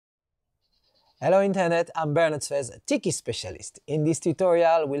Hello Internet, I'm Sfez, a Tiki specialist. In this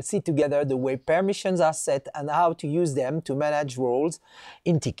tutorial, we'll see together the way permissions are set and how to use them to manage roles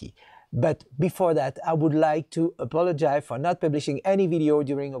in Tiki. But before that, I would like to apologize for not publishing any video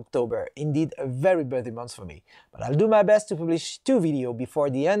during October. Indeed, a very busy month for me. But I'll do my best to publish 2 videos before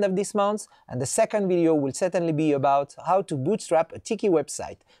the end of this month, and the second video will certainly be about how to bootstrap a Tiki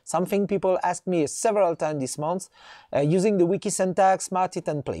website, something people asked me several times this month, using the wiki syntax, market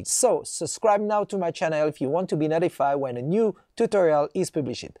templates. So, subscribe now to my channel if you want to be notified when a new tutorial is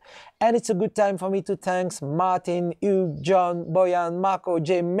published. And it's a good time for me to thank Martin, Hugh, John, Boyan, Marco,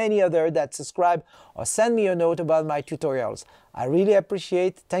 Jay, many others that subscribe or send me a note about my tutorials. I really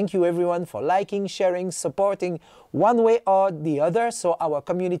appreciate. Thank you everyone for liking, sharing, supporting one way or the other so our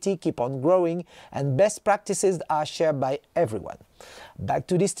community keep on growing and best practices are shared by everyone. Back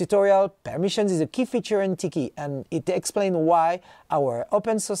to this tutorial, permissions is a key feature in Tiki and it explains why our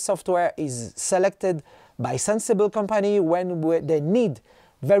open source software is selected by sensible company when they need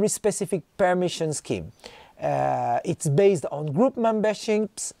very specific permission scheme. It's based on group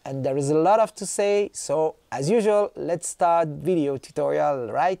memberships and there is a lot of to say, so as usual, let's start video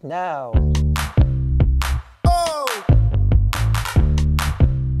tutorial right now.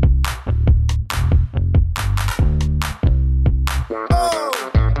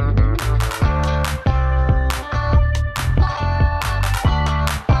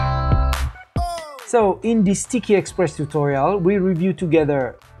 So in this Tiki Express tutorial, we review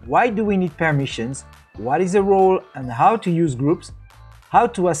together why do we need permissions, what is a role and how to use groups, how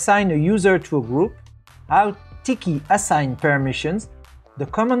to assign a user to a group, how Tiki assign permissions, the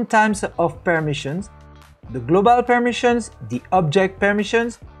common types of permissions, the global permissions, the object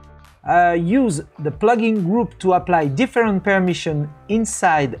permissions, use the plugin group to apply different permissions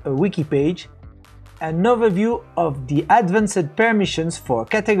inside a wiki page, an overview of the advanced permissions for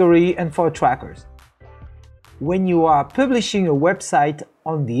category and for trackers. When you are publishing a website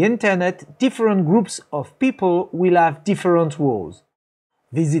on the internet, different groups of people will have different roles.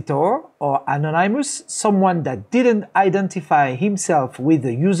 Visitor or anonymous, someone that didn't identify himself with a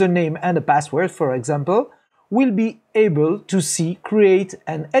username and a password, for example, will be able to see, create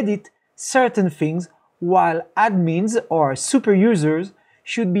and edit certain things, while admins or super users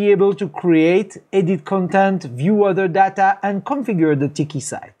should be able to create, edit content, view other data and configure the Tiki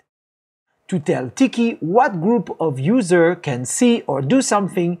site. To tell Tiki what group of users can see or do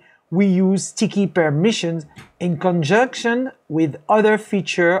something, we use Tiki Permissions in conjunction with other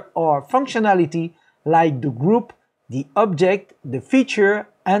feature or functionality like the group, the object, the feature,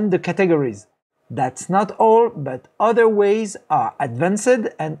 and the categories. That's not all, but other ways are advanced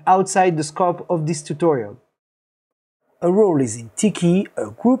and outside the scope of this tutorial. A role is in Tiki a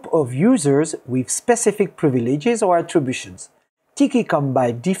group of users with specific privileges or attributions. Tiki comes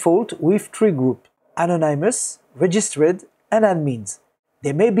by default with 3 groups: anonymous, registered, and admins.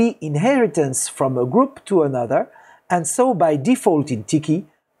 There may be inheritance from a group to another, and so by default in Tiki,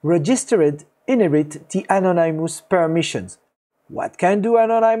 registered inherit the anonymous permissions. What can do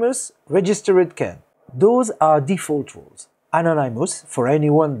anonymous? Registered can. Those are default roles. Anonymous for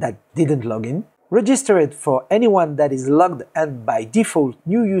anyone that didn't log in, registered for anyone that is logged and by default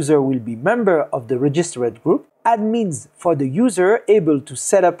new user will be member of the registered group, admins for the user able to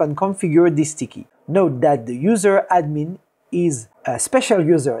set up and configure this Tiki. Note that the user admin is a special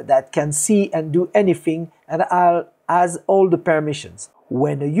user that can see and do anything and has all the permissions.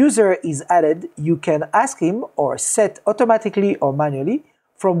 When a user is added, you can ask him or set automatically or manually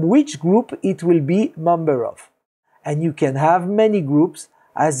from which group it will be member of. And you can have many groups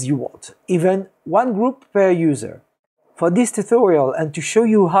as you want, even 1 group per user. For this tutorial and to show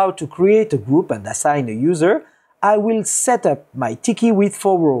you how to create a group and assign a user, I will set up my Tiki with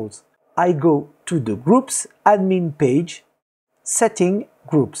 4 roles. I go to the Groups admin page, Setting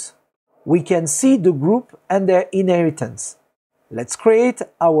Groups. We can see the group and their inheritance. Let's create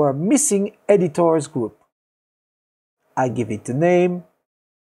our missing editors group. I give it a name,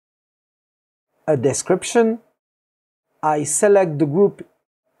 a description. I select the group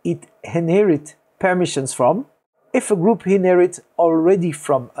it inherits permissions from. If a group inherits already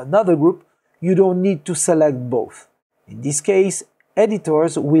from another group, you don't need to select both. In this case,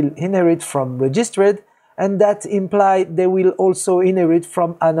 editors will inherit from registered, and that implies they will also inherit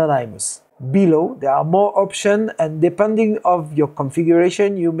from anonymous. Below, there are more options, and depending on your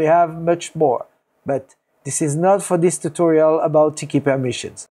configuration, you may have much more. But this is not for this tutorial about Tiki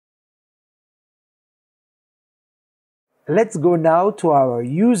permissions. Let's go now to our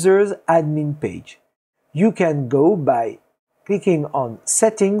users admin page. You can go by clicking on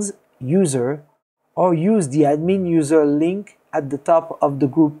Settings, User, or use the admin user link at the top of the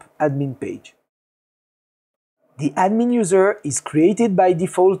group admin page. The admin user is created by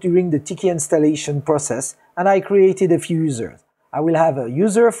default during the Tiki installation process, and I created a few users. I will have a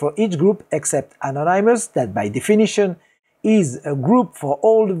user for each group except Anonymous, that by definition is a group for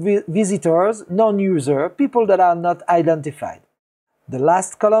all visitors, non-user, people that are not identified. The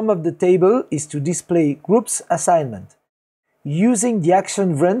last column of the table is to display groups assignment. Using the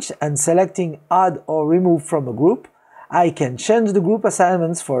action branch and selecting Add or Remove from a group, I can change the group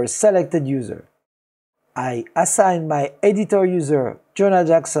assignments for a selected user. I assign my editor user, Jonah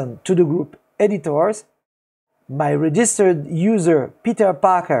Jackson, to the group Editors. My registered user, Peter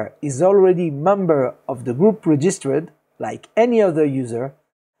Parker, is already member of the group registered, like any other user,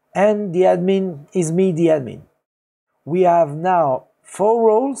 and the admin is me, the admin. We have now 4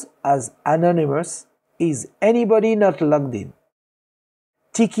 roles as Anonymous is anybody not logged in.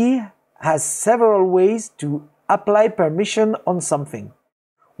 Tiki has several ways to apply permission on something.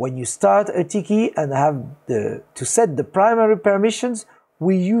 When you start a Tiki and have to set the primary permissions,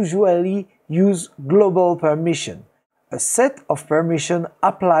 we usually use global permission, a set of permission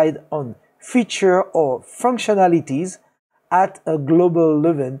applied on feature or functionalities at a global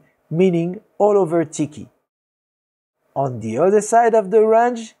level, meaning all over Tiki. On the other side of the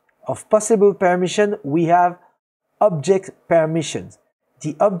range of possible permission, we have object permissions.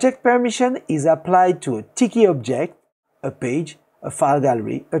 The object permission is applied to a Tiki object, a page, a file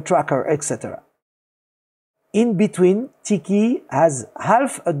gallery, a tracker, etc. In between, Tiki has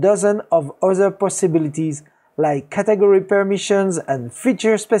half a dozen of other possibilities like category permissions and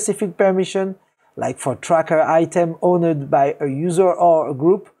feature-specific permission, like for tracker item owned by a user or a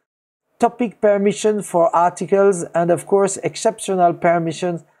group, topic permission for articles, and of course exceptional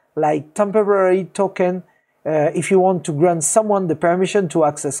permissions like temporary token if you want to grant someone the permission to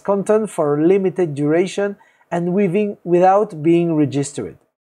access content for a limited duration and without being registered.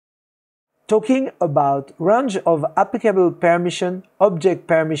 Talking about range of applicable permission, object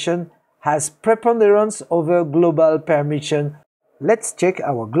permission has preponderance over global permission. Let's check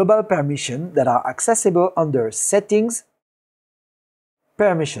our global permission that are accessible under Settings,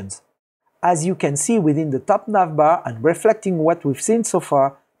 Permissions. As you can see within the top navbar and reflecting what we've seen so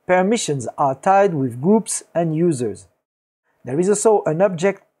far, permissions are tied with groups and users. There is also an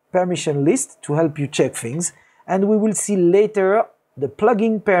object permission list to help you check things, and we will see later the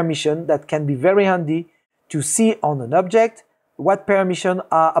plugin permission that can be very handy to see on an object what permissions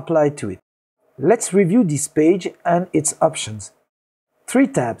are applied to it. Let's review this page and its options. 3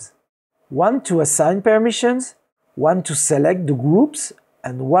 tabs. 1 to assign permissions, 1 to select the groups,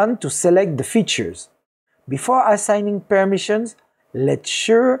 and 1 to select the features. Before assigning permissions, let's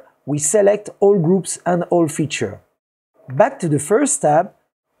sure we select all groups and all features. Back to the first tab,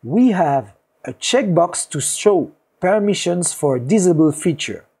 we have a checkbox to show permissions for a disable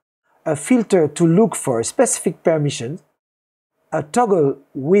feature, a filter to look for a specific permission, a toggle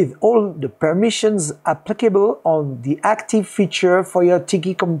with all the permissions applicable on the active feature for your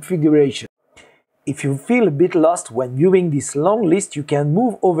Tiki configuration. If you feel a bit lost when viewing this long list, you can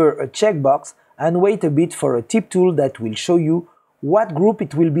move over a checkbox and wait a bit for a tip tool that will show you what group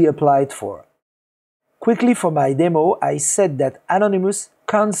it will be applied for. Quickly for my demo, I said that Anonymous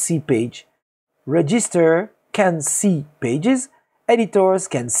can't see page, Register can see pages, Editors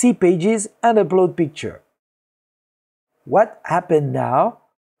can see pages and upload picture. What happened now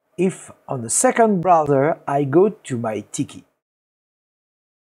if on the second browser I go to my Tiki?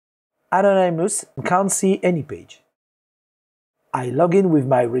 Anonymous can't see any page. I log in with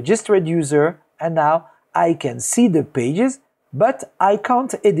my registered user and now I can see the pages, but I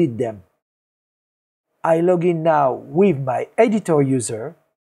can't edit them. I log in now with my editor user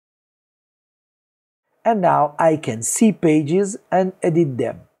and now I can see pages and edit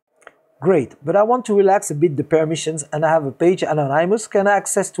them. Great, but I want to relax a bit the permissions and I have a page Anonymous can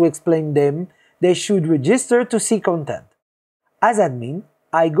access to explain them. They should register to see content. As admin,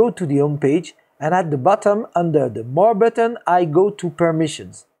 I go to the home page and at the bottom under the More button I go to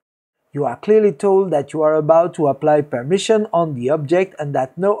Permissions. You are clearly told that you are about to apply permission on the object and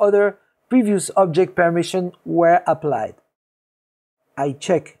that no other previous object permission were applied. I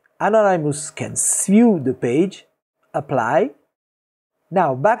check Anonymous can view the page, apply.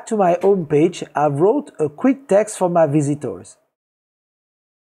 Now back to my home page, I wrote a quick text for my visitors.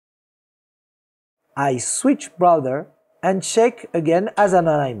 I switch browser and check again as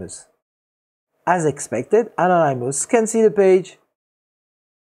Anonymous. As expected, Anonymous can see the page.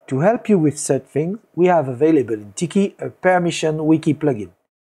 To help you with such things, we have available in Tiki a permission wiki plugin.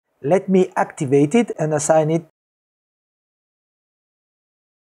 Let me activate it and assign it.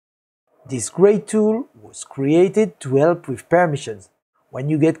 This great tool was created to help with permissions. When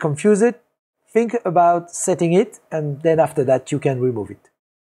you get confused, think about setting it, and then after that you can remove it.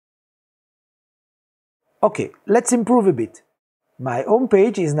 Okay, let's improve a bit. My home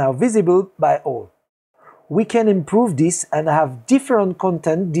page is now visible by all. We can improve this and have different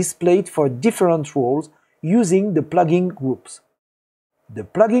content displayed for different roles using the plugin groups. The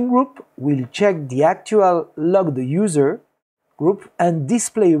plugin group will check the actual logged user group and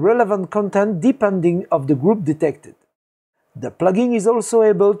display relevant content depending on the group detected. The plugin is also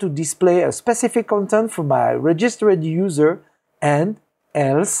able to display a specific content for my registered user and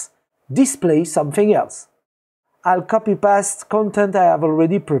else display something else. I'll copy-paste content I have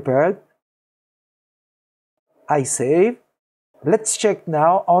already prepared. I save. Let's check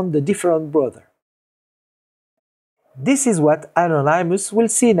now on the different browser. This is what Anonymous will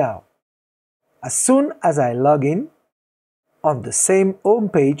see now. As soon as I log in, on the same home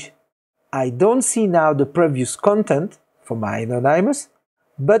page, I don't see now the previous content for my Anonymous,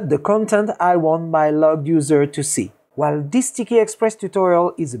 but the content I want my logged user to see. While this Tiki Express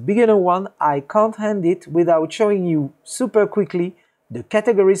tutorial is a beginner one, I can't end it without showing you super quickly the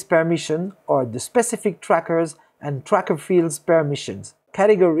categories permission or the specific trackers and tracker fields permissions.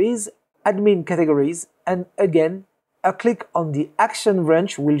 Categories, admin categories, and again, a click on the action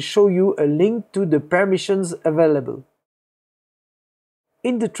branch will show you a link to the permissions available.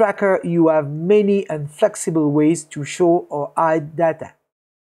 In the tracker, you have many and flexible ways to show or hide data.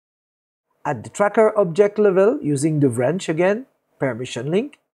 At the tracker object level, using the branch again, permission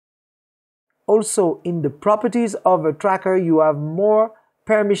link. Also, in the properties of a tracker, you have more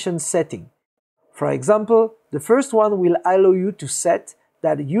permission setting. For example, the first one will allow you to set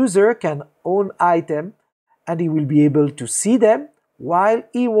that a user can own items and he will be able to see them while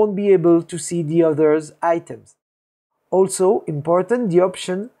he won't be able to see the others' items. Also important, the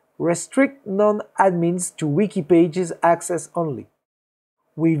option restrict non-admins to wiki pages access only.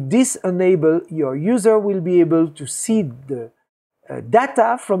 With this enabled, your user will be able to see the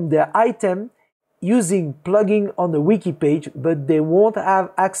data from their item using plugin on the wiki page, but they won't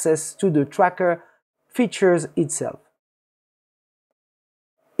have access to the tracker features itself.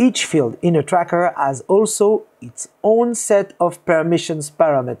 Each field in a tracker has also its own set of permissions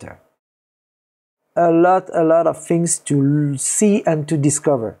parameters. A lot of things to see and to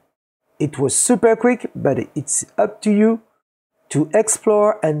discover. It was super quick, but it's up to you to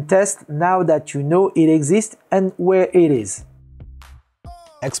explore and test now that you know it exists and where it is.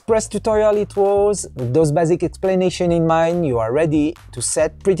 Express tutorial it was. With those basic explanations in mind, you are ready to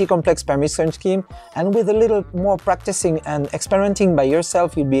set pretty complex permission scheme, and with a little more practicing and experimenting by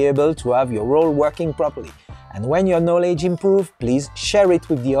yourself, you'll be able to have your role working properly. And when your knowledge improves, please share it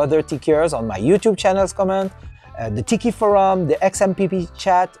with the other Tikiers on my YouTube channel's comment, the Tiki forum, the XMPP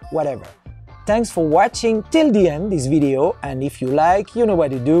chat, whatever. Thanks for watching till the end this video, and if you like, you know what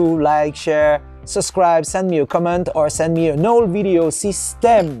to do, like, share, subscribe, send me a comment or send me an old video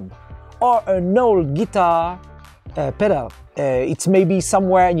system or an old guitar pedal. It's maybe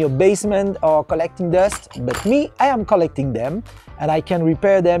somewhere in your basement or collecting dust, but me, I am collecting them and I can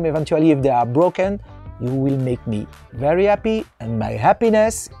repair them eventually if they are broken. You will make me very happy, and my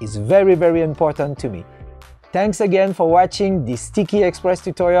happiness is very, very important to me. Thanks again for watching this Tiki Express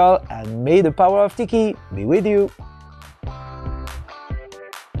tutorial, and may the power of Tiki be with you!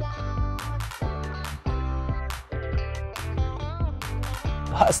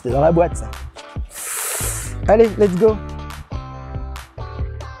 Ah, c'était dans la boîte ça. Allez, let's go!